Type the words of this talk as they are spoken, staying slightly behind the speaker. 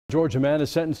Georgia man is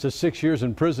sentenced to 6 years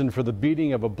in prison for the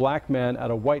beating of a black man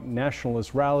at a white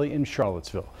nationalist rally in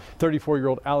Charlottesville.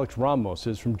 34-year-old Alex Ramos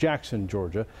is from Jackson,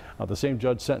 Georgia. The same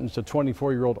judge sentenced a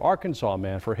 24-year-old Arkansas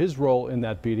man for his role in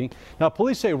that beating. Now,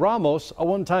 police say Ramos, a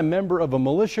one-time member of a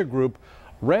militia group,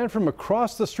 ran from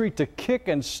across the street to kick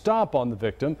and stomp on the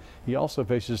victim. He also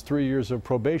faces 3 years of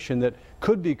probation that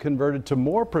could be converted to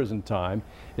more prison time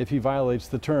if he violates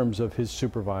the terms of his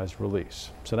supervised release.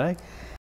 Sine?